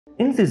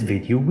In this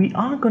video, we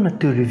are going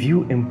to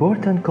review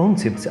important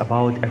concepts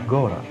about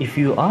Agora. If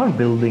you are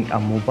building a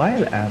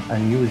mobile app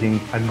and using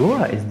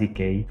Agora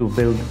SDK to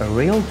build a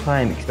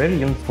real-time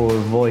experience for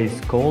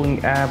voice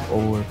calling app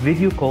or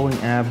video calling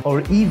app or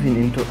even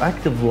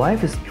interactive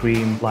live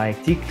stream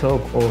like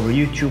TikTok or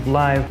YouTube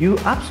Live, you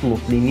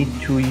absolutely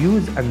need to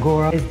use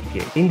Agora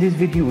SDK. In this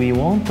video, we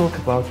won't talk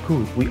about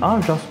code. We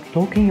are just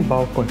talking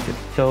about concepts.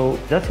 So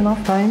that's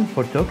enough time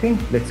for talking.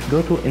 Let's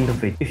go to end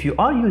of it. If you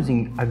are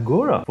using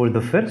Agora for the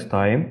first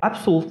time,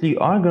 absolutely you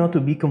are going to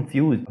be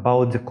confused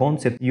about the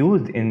concept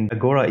used in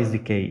Agora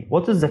SDK.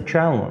 What is the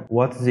channel?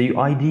 What is the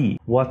UID?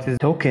 What is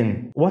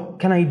token? What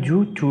can I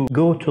do to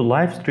go to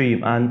live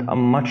stream? And a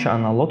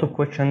lot of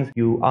questions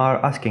you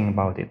are asking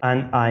about it.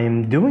 And I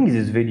am doing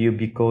this video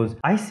because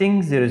I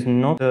think there is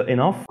not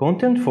enough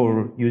content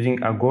for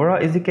using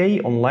Agora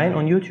SDK online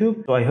on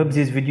YouTube. So I hope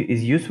this video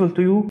is useful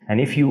to you.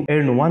 And if you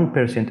earn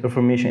 1%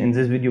 information in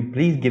this video,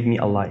 please give me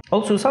a like.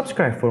 Also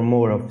subscribe for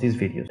more of these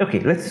videos. Okay,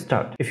 let's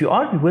start. If you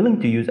are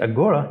willing to use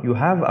Agora, you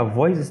have a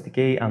voice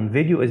SDK and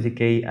video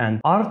SDK and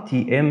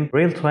RTM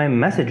real-time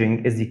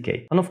messaging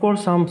SDK. And of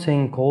course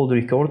something called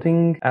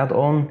recording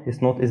add-on.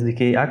 It's not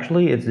SDK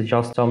actually, it's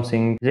just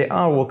something they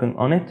are working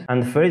on it.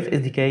 And the first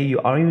SDK, you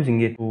are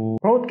using it to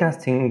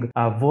broadcasting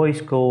a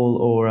voice call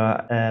or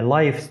a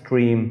live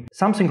stream,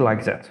 something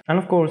like that. And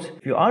of course,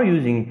 if you are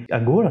using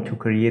Agora to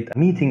create a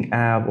meeting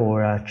app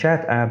or a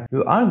chat app,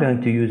 you are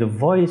going to use a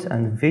voice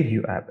and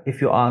video app.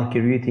 If you are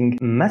creating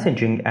a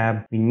messaging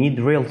app, you need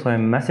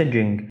real-time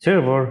messaging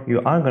server,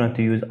 you are going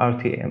to use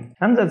RTM.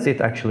 And that's it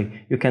actually.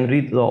 You can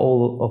read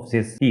all of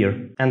this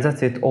here. And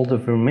that's it, all the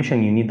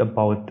information you need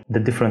about the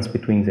difference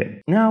between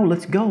them. Now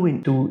let's go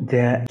into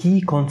the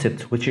key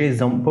concepts, which is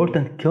the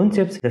important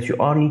concepts that you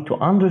are need to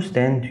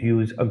understand to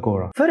use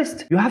Agora.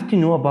 First, you have to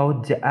know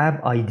about the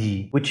app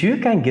ID, which you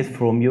can get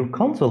from your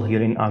console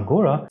here in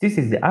Agora. This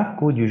is the app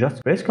code. You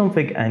just press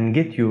config and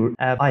get your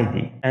app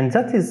ID. And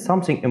that is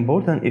something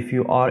important if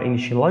you are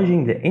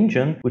initializing the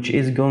engine, which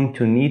is going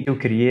to need to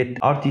create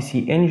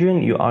RTC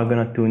engine. You are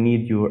going to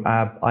need your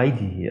app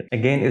ID here.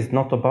 Again, it's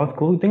not about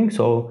coding,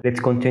 so let's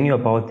continue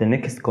about the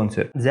next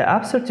concept. The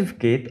app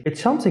certificate,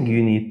 it's something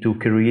you need to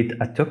create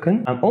a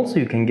token, and also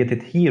you can get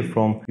it here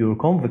from your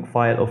config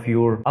file of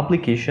your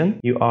application.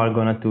 You are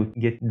going to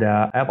get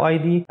the app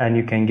ID and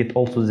you can get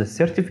also the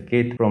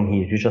certificate from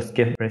here. You just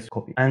press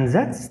copy. And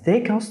that's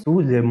take us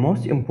to the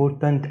most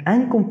important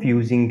and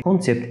confusing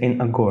concept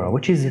in Agora,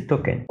 which is the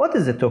token. What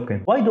is a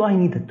token? Why do I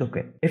need a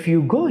token? If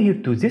you go here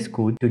to this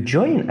code to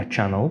join a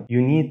channel,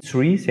 you need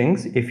three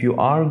things. If you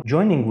are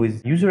joining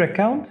with user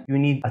account, you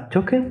need a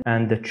token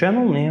and the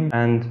channel name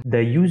and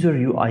the user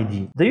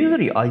UID. The user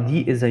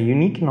UID is a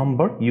unique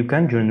number you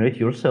can generate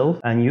yourself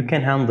and you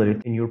can handle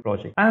it in your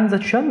project. And the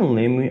channel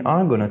name, we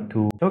are gonna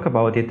to talk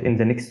about it in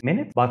the next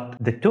minute, but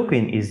the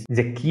token is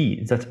the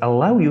key that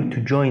allow you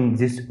to join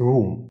this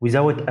room.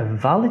 Without a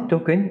valid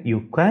token,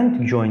 you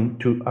can't join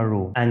to a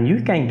room. And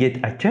you can get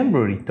a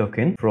temporary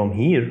token from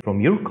here,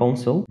 from your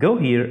console. Go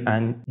here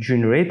and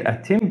generate a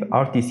temp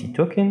RTC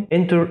token,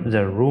 enter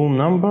the room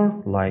number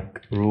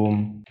like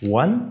room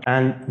 1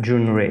 and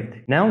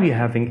generate. Now you're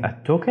having a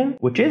token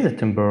which is a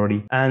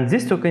temporary, and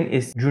this token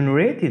is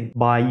generated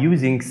by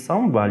using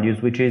some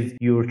values, which is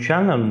your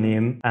channel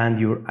name and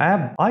your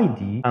app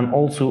ID and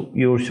also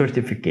your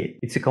certificate.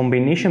 It's a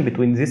combination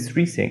between these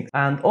three things.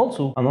 And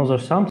also another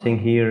something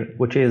here,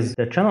 which is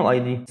the channel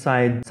ID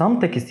side,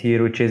 some text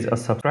here, which is a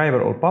subscriber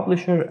or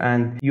publisher,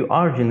 and you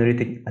are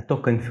generating a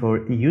token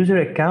for user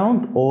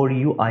account or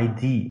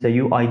UID, the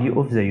UID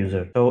of the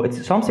user. So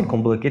it's something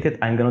complicated.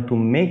 I'm going to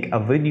make a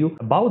video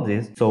about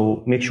this,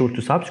 so make sure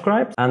to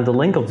subscribe, and the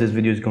link of this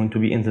video is going to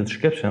be in the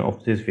description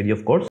of this video,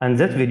 of course. And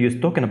that video is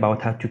talking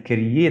about how to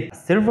create a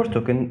server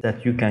token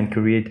that you can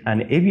create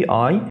an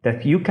API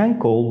that you can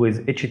call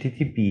with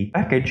HTTP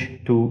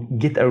package to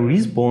get a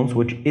response,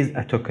 which is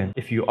a token.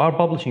 If you are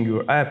publishing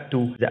your app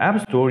to the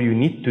App Store, you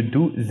need to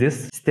do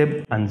this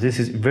step, and this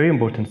is a very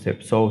important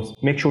step. So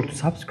make sure to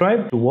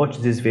subscribe to watch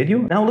this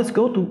video. Now let's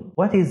go to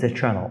what is a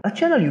channel. A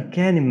channel, you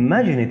can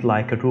imagine it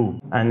like a room,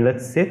 and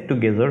let's sit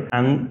together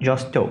and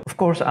just talk. Of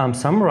course, I'm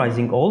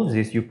summarizing all of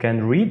this. You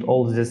can read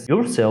all of this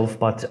yourself,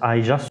 but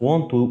I just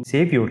want to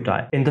save your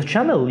time. In the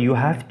channel, you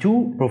have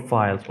two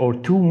profiles or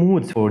two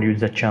modes for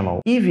the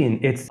channel. Even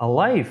it's a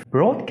live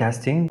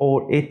broadcasting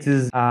or it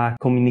is a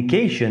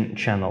communication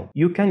channel.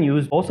 You can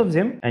use both of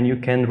them and you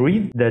can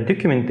read the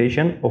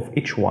documentation of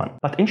each one.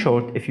 But in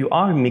short, if you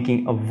are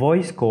making a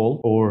voice call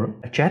or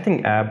a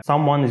chatting app,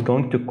 someone is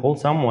going to call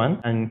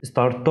someone and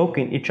start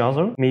talking each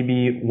other,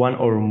 maybe one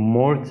or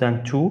more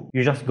than two.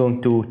 You're just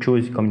going to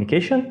choose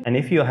communication. And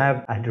if you have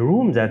a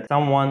room that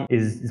someone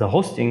is the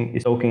hosting,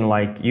 is talking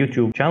like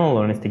YouTube channel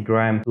or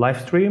Instagram live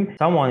stream,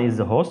 someone is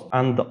the host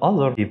and the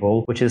other people,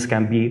 which is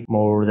can be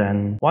more than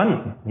one,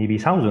 maybe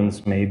thousands,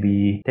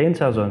 maybe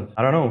 10,000.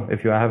 I don't know.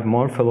 If you have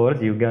more followers,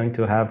 you're going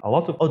to have a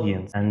lot of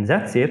audience, and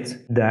that's it.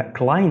 The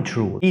client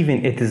rule,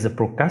 even it is a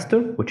broadcaster,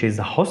 which is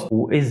a host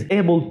who is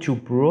able to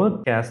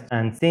broadcast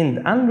and send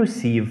and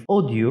receive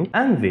audio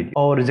and video,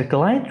 or the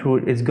client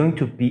rule is going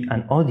to be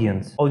an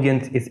audience.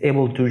 Audience is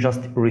able to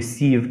just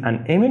receive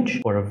an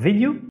image or a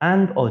video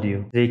and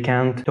audio. They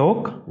can't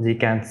talk, they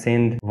can't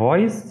send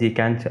voice, they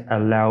can't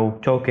allow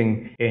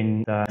talking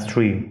in the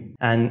stream.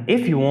 And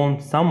if you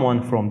want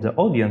someone from the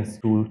audience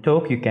to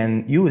talk, you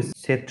can use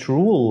set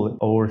rule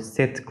or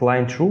set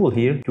client rule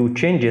here to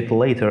change it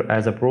later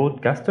as a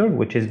broadcaster,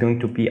 which is going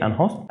to be an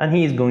host, and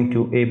he is going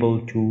to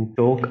able to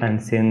talk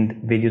and send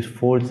videos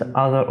for the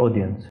other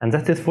audience. And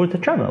that's it for the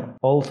channel.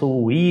 Also,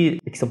 we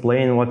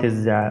explain what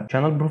is the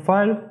channel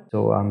profile.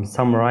 So I'm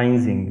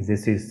summarizing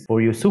this is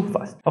for you so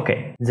fast.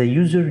 Okay, the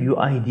user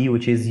UID,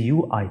 which is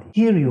UID.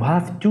 Here you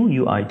have two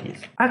UIDs.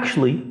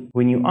 Actually,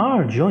 when you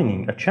are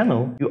joining a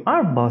channel, you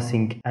are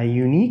passing a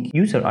unique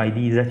user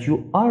ID that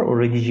you are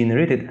already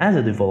generated as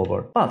a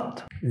developer.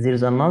 But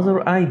there's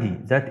another ID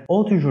that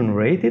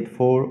auto-generated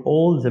for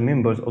all the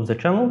members of the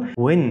channel.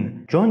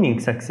 When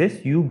joining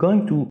success, you're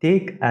going to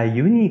take a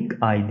unique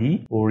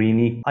ID or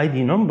unique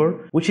ID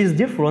number, which is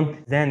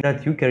different than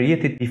that you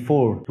created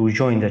before to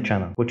join the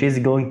channel, which is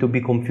going to be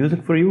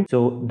confusing for you.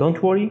 So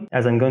don't worry,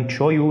 as I'm going to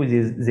show you,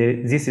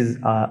 this is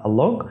a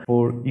log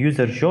for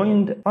user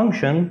joined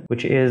function,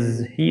 which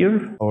is here,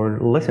 or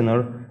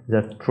listener,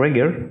 that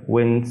trigger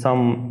when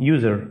some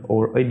user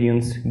or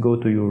audience go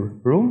to your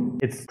room.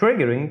 It's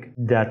triggering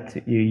that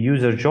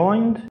user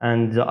joined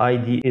and the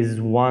ID is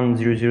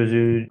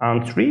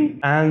 100003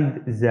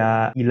 and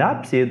the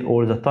elapsed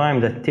or the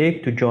time that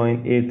take to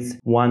join it's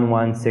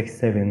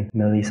 1167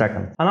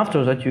 milliseconds. And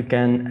after that you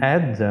can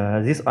add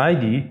this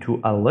ID to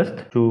a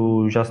list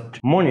to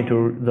just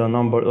monitor the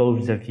number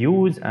of the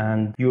views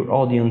and your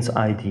audience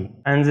ID.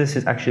 And this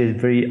is actually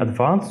very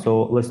advanced,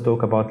 so let's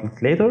talk about it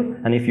later.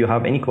 And if you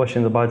have any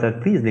questions about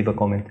that, please leave a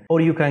comment,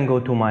 or you can go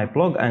to my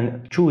blog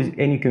and choose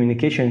any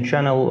communication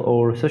channel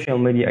or social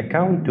media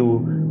account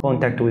to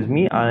contact with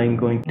me. I'm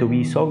going to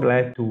be so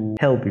glad to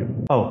help you.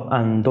 Oh,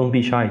 and don't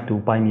be shy to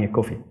buy me a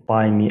coffee,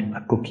 buy me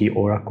a cookie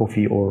or a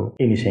coffee or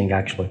anything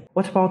actually.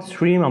 What about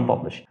stream and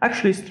publish?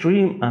 Actually,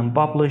 stream and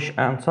publish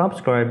and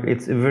subscribe,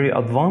 it's a very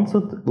advanced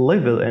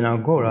level in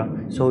Agora,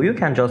 so you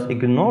can just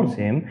ignore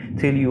them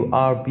till you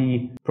are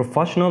be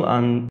professional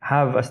and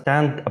have a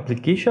stand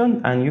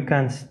application, and you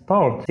can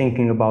start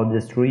thinking about the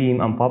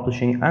stream and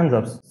publishing and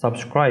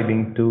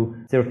subscribing to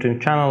certain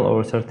channel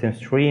or certain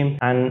stream.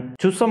 And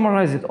to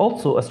summarize it,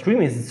 also a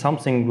stream is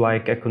something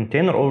like a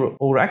container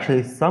or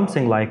actually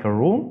something like a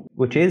room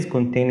which is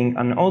containing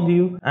an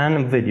audio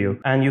and video,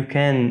 and you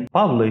can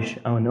publish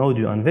an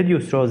audio and video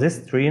through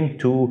this stream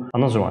to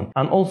another one.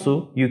 And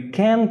also you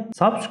can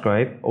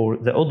subscribe, or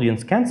the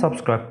audience can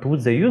subscribe to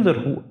the user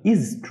who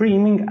is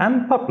streaming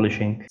and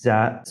publishing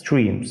the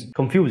streams.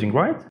 Confusing,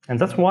 right? And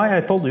that's why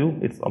I told you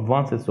it's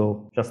advanced,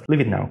 so just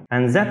leave it now.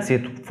 And that's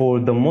it for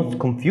the most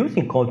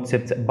confusing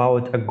concepts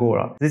about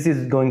Agora. This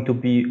is going to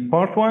be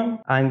part 1.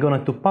 I'm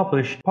going to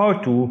publish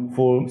part 2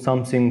 for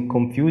something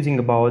confusing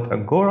about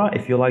Agora.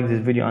 If you like this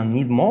video and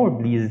need more,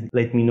 please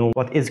let me know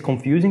what is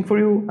confusing for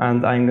you,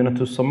 and I'm going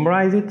to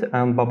summarize it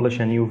and publish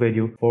a new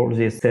video for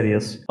this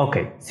series.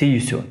 Okay, see you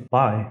soon.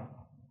 Bye.